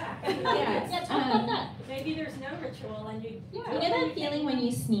to know that. Yeah, talk about that. Maybe there's no ritual, and you. You know that feeling when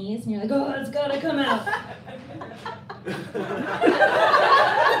you sneeze and you're like, oh, it's gotta come out.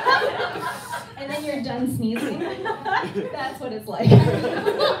 And then you're done sneezing. That's what it's like.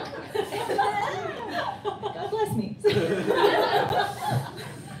 God bless me.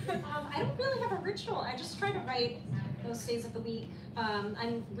 I don't really have a ritual. I just try to write most days of the week.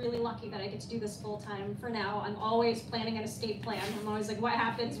 I'm really lucky that I get to do this full time for now. I'm always planning an escape plan. I'm always like, what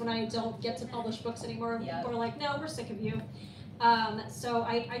happens when I don't get to publish books anymore? Yep. People are like, no, we're sick of you. So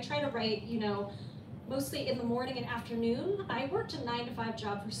I try to write, mostly in the morning and afternoon. I worked a 9-to-5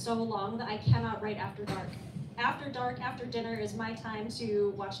 job for so long that I cannot write after dark. After dark, after dinner is my time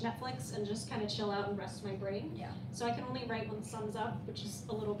to watch Netflix and just kind of chill out and rest my brain. Yeah. So I can only write when the sun's up, which is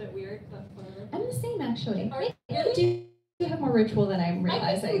a little bit weird, but whatever. I'm the same, actually. Are you Maybe you have more ritual than I'm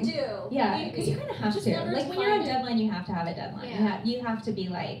realizing. I think you do. Yeah, because you kind of have just to. never Like when you're on define it. deadline, you have to have a deadline. Yeah. You have to be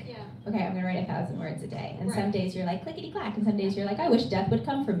like, Yeah. okay, I'm gonna write 1,000 words a day. And some Right. days you're like clickety clack, and some days you're like, I wish death would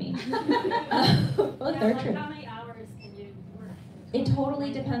come for me. Both are true. How many hours can you work? It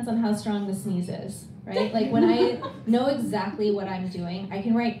totally depends on how strong the sneeze is, right? Like when I know exactly what I'm doing, I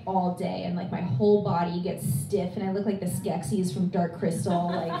can write all day and like my whole body gets stiff and I look like the Skeksis from Dark Crystal,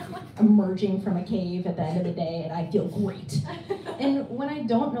 like emerging from a cave at the end of the day, and I feel great. And when I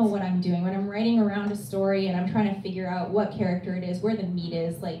don't know what I'm doing, when I'm writing around a story and I'm trying to figure out what character it is, where the meat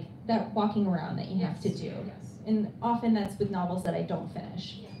is, like that walking around that you have to do. And often that's with novels that I don't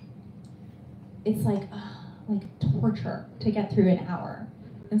finish. It's like torture to get through an hour.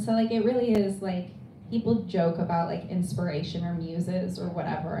 And so like it really is like, people joke about like inspiration or muses or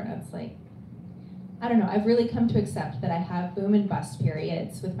whatever, and it's like, I don't know, I've really come to accept that I have boom and bust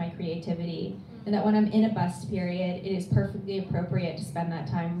periods with my creativity, and that when I'm in a bust period, it is perfectly appropriate to spend that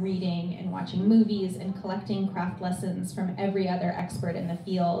time reading and watching movies and collecting craft lessons from every other expert in the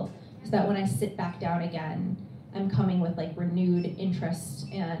field, so that when I sit back down again, I'm coming with like renewed interest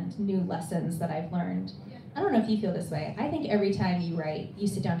and new lessons that I've learned. I don't know if you feel this way. I think every time you write, you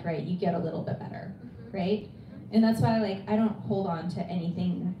sit down to write, you get a little bit better, right? And that's why like I don't hold on to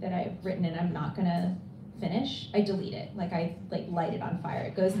anything that I've written and I'm not gonna finish. I delete it. Like I light it on fire.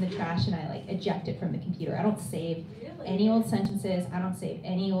 It goes in the trash and I like eject it from the computer. I don't save any old sentences. I don't save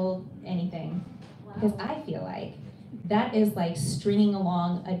any old anything, because I feel like that is like stringing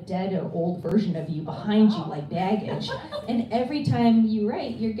along a dead or old version of you behind you like baggage. And every time you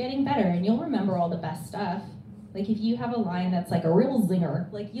write, you're getting better and you'll remember all the best stuff. Like if you have a line that's like a real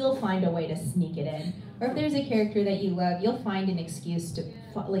zinger, like you'll find a way to sneak it in. Or if there's a character that you love, you'll find an excuse to,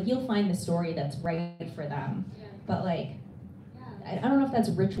 like you'll find the story that's right for them. But like, I don't know if that's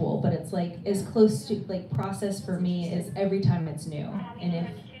ritual, but it's like as close to like process for me is every time it's new. And if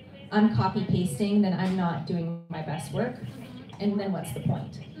I'm copy pasting, then I'm not doing my best work. And then what's the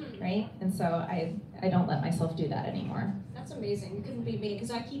point, right? And so I don't let myself do that anymore. That's amazing. It couldn't be me,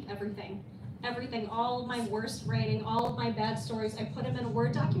 because I keep everything. Everything, all of my worst writing, all of my bad stories, I put them in a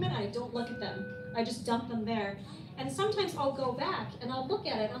Word document and I don't look at them. I just dump them there. And sometimes I'll go back and I'll look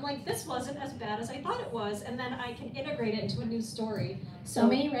at it and I'm like, this wasn't as bad as I thought it was, and then I can integrate it into a new story. So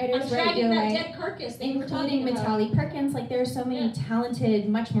many writers I'm write dragging your that way, dead carcass that you were including talking about. Matali Perkins. Like there are so many talented,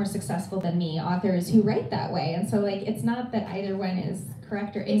 much more successful than me authors who write that way. And so like it's not that either one is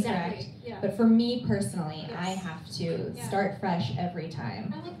correct or incorrect. Exactly. Yeah. But for me personally, Yes. I have to start fresh every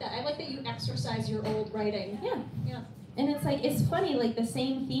time. I like that. I like that you exercise your old writing. Yeah. And it's like, it's funny, like the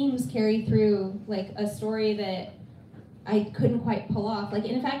same themes carry through like a story that I couldn't quite pull off. Like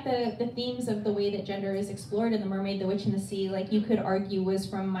in fact, the themes of the way that gender is explored in The Mermaid, the Witch, and the Sea, like you could argue was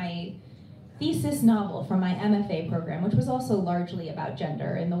from my thesis novel from my MFA program, which was also largely about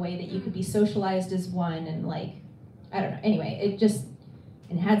gender and the way that you could be socialized as one, and like, I don't know, anyway, it just,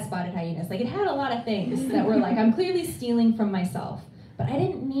 and had spotted hyenas. Like it had a lot of things that were like, I'm clearly stealing from myself, but I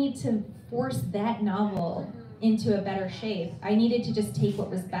didn't need to force that novel into a better shape. I needed to just take what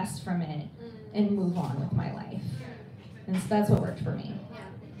was best from it and move on with my life. And so that's what worked for me.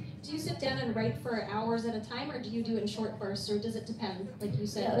 Do Do you sit down and write for hours at a time, or do you do it in short bursts, or does it depend, like you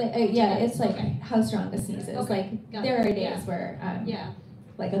said? It's like how strong the sneeze is. Okay, Like got there it. are days where Yeah.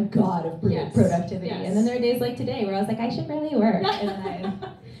 like a god of Yes. productivity, Yes. and then there are days like today where I was like, I should really work, and then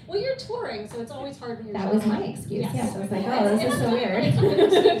Well, you're touring, so it's always hard when you're that was traveling. my excuse. Yes. Yes, I was like, oh, this is so weird. It's a good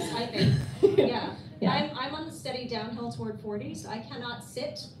excuse, I think. Yeah. Yeah. I'm on the steady downhill toward 40, so I cannot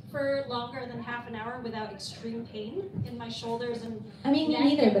sit for longer than half an hour without extreme pain in my shoulders and I mean, me neck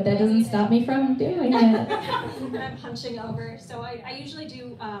neither, and but that doesn't stop me from doing it. and I'm hunching over. So I usually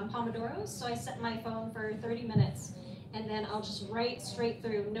do Pomodoros, so I set my phone for 30 minutes, and then I'll just write straight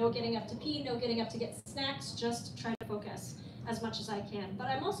through. No getting up to pee, no getting up to get snacks, just try to focus as much as I can. But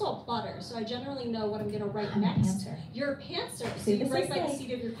I'm also a plotter, so I generally know what I'm going to write I'm a next. pantser. You're a pantser, so See, you this write is by the like-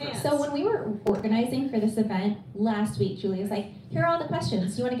 seat of your pants. So when we were organizing for this event last week, Julie was like, here are all the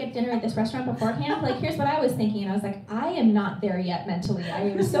questions. Do you want to get dinner at this restaurant beforehand? Like, here's what I was thinking. And I was like, I am not there yet mentally.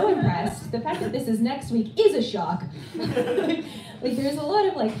 I was so impressed. The fact that this is next week is a shock. Like, there's a lot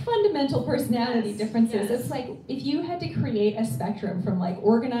of like fundamental personality Yes, differences. yes. It's like, if you had to create a spectrum from like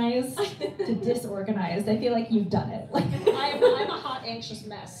organized to disorganized, I feel like you've done it. Like, I'm a hot, anxious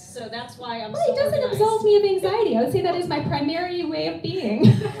mess, so that's why I'm well, so it doesn't organized. absolve me of anxiety. I would say that is my primary way of being.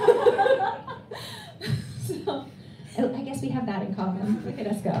 So, I guess we have that in common. Look at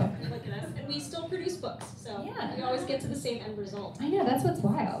us go. Look at us. And we still produce books, so Yeah. we always get to the same end result. I know, that's what's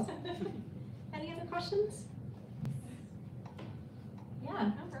wild. Any other questions? Yeah.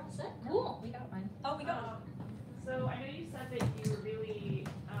 No, we're all set. Cool. We got one. Oh, we got one. So I know you said that you really,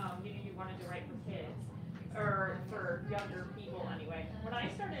 you wanted to write for kids, or for younger people anyway. When I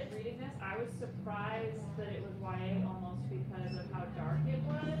started reading this, I was surprised that it was YA almost because of how dark it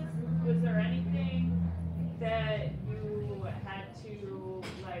was. Was there anything that you had to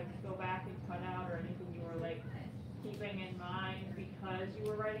like go back and cut out, or anything you were like keeping in mind because you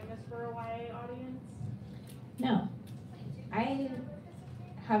were writing this for a YA audience? No. I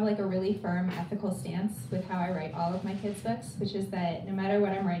have like a really firm ethical stance with how I write all of my kids' books, which is that no matter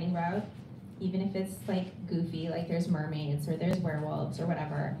what I'm writing about, even if it's like goofy, like there's mermaids or there's werewolves or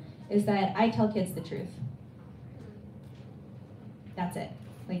whatever, is that I tell kids the truth. That's it.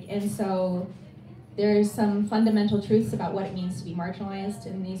 Like, and so there's some fundamental truths about what it means to be marginalized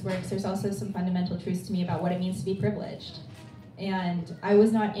in these works. There's also some fundamental truths to me about what it means to be privileged. And I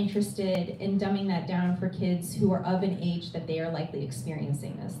was not interested in dumbing that down for kids who are of an age that they are likely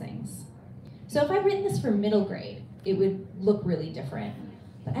experiencing those things. So if I'd written this for middle grade, it would look really different.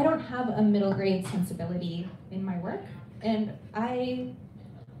 But I don't have a middle grade sensibility in my work. And I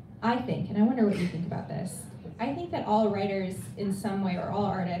think, and I wonder what you think about this, I think that all writers in some way, or all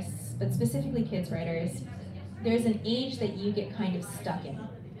artists, but specifically kids writers, there's an age that you get kind of stuck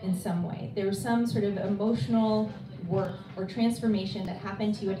in some way. There's some sort of emotional work or transformation that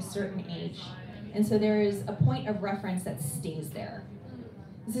happened to you at a certain age. And so there is a point of reference that stays there.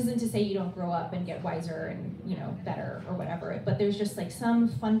 This isn't to say you don't grow up and get wiser and, you know, better or whatever, but there's just like some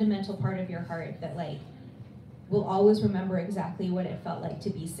fundamental part of your heart that like will always remember exactly what it felt like to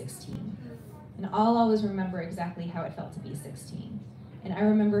be 16. And I'll always remember exactly how it felt to be 16. And I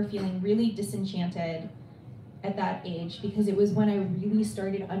remember feeling really disenchanted at that age because it was when I really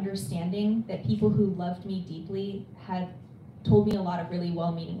started understanding that people who loved me deeply had told me a lot of really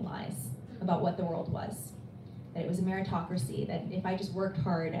well-meaning lies about what the world was. That it was a meritocracy, that if I just worked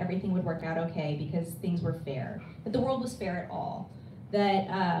hard, everything would work out okay because things were fair. That the world was fair at all.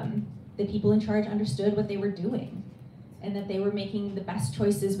 That the people in charge understood what they were doing and that they were making the best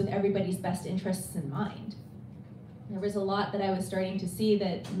choices with everybody's best interests in mind. There was a lot that I was starting to see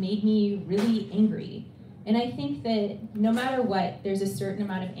that made me really angry. And I think that no matter what, there's a certain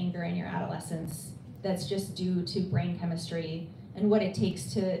amount of anger in your adolescence that's just due to brain chemistry and what it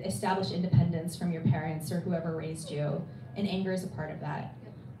takes to establish independence from your parents or whoever raised you. And anger is a part of that.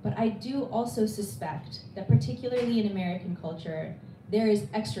 But I do also suspect that particularly in American culture, there is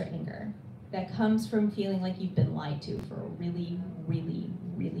extra anger that comes from feeling like you've been lied to for a really, really,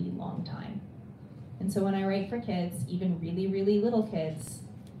 really long time. And so when I write for kids, even really, really little kids,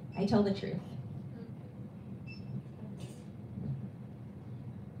 I tell the truth.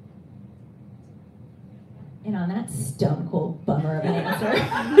 And on that stone cold bummer of an answer.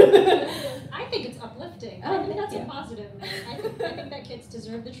 I think it's uplifting. Oh, I think that's thank a you. positive note. I think that kids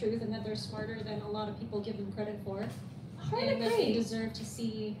deserve the truth and that they're smarter than a lot of people give them credit for. Hard And that they agree. deserve to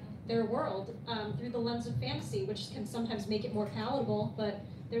see their world through the lens of fantasy, which can sometimes make it more palatable, but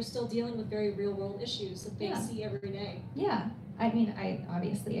they're still dealing with very real world issues that they Yeah. see every day. Yeah, I mean, I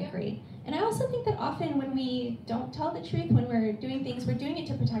obviously Yeah. agree. And I also think that often when we don't tell the truth, when we're doing things, we're doing it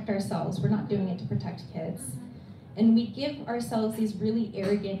to protect ourselves. We're not doing it to protect kids. And we give ourselves these really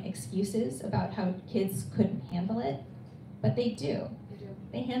arrogant excuses about how kids couldn't handle it, but they do.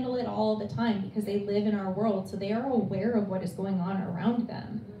 They handle it all the time because they live in our world, so they are aware of what is going on around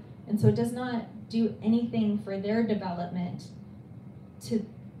them. And so it does not do anything for their development to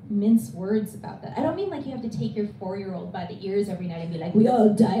mince words about that. I don't mean like you have to take your 4-year-old by the ears every night and be like, we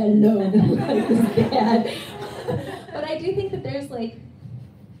all die alone, and life is bad. But I do think that there's like,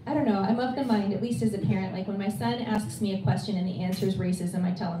 I don't know, I'm of the mind, at least as a parent, like when my son asks me a question and the answer is racism,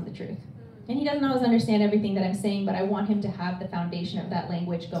 I tell him the truth. And he doesn't always understand everything that I'm saying, but I want him to have the foundation of that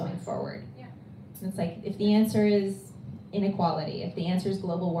language going forward. Yeah. And it's like, if the answer is inequality, if the answer is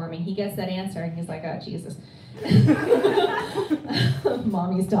global warming, he gets that answer and he's like, oh, Jesus.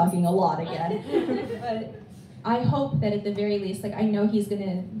 Mommy's talking a lot again. But I hope that at the very least, like I know he's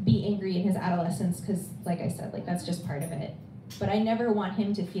gonna be angry in his adolescence because, like I said, like that's just part of it. But I never want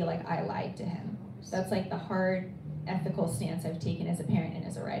him to feel like I lied to him. That's like the hard ethical stance I've taken as a parent and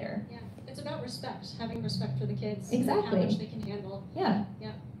as a writer. Yeah, it's about respect, having respect for the kids. Exactly. And how much they can handle. Yeah.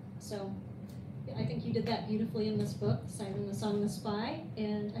 Yeah. So I think you did that beautifully in this book, Siren, the Song, the Spy,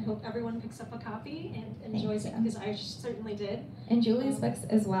 and I hope everyone picks up a copy and enjoys it because I certainly did. And Julie's books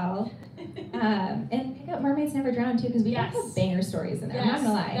as well. And pick up Mermaids Never Drown too, because we have banger stories in there. I'm not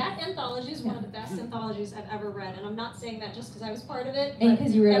gonna lie. That anthology is one of the best anthologies I've ever read, and I'm not saying that just because I was part of it. And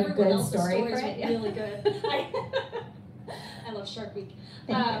because you wrote a good else's story for stories it. were really good. I love Shark Week.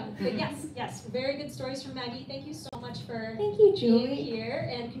 But yes, very good stories from Maggie. Thank you so much for being here,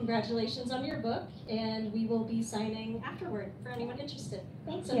 and congratulations on your book. And we will be signing afterward for anyone interested.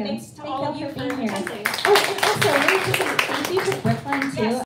 Thank so you. Thanks to all of you for being here. attending.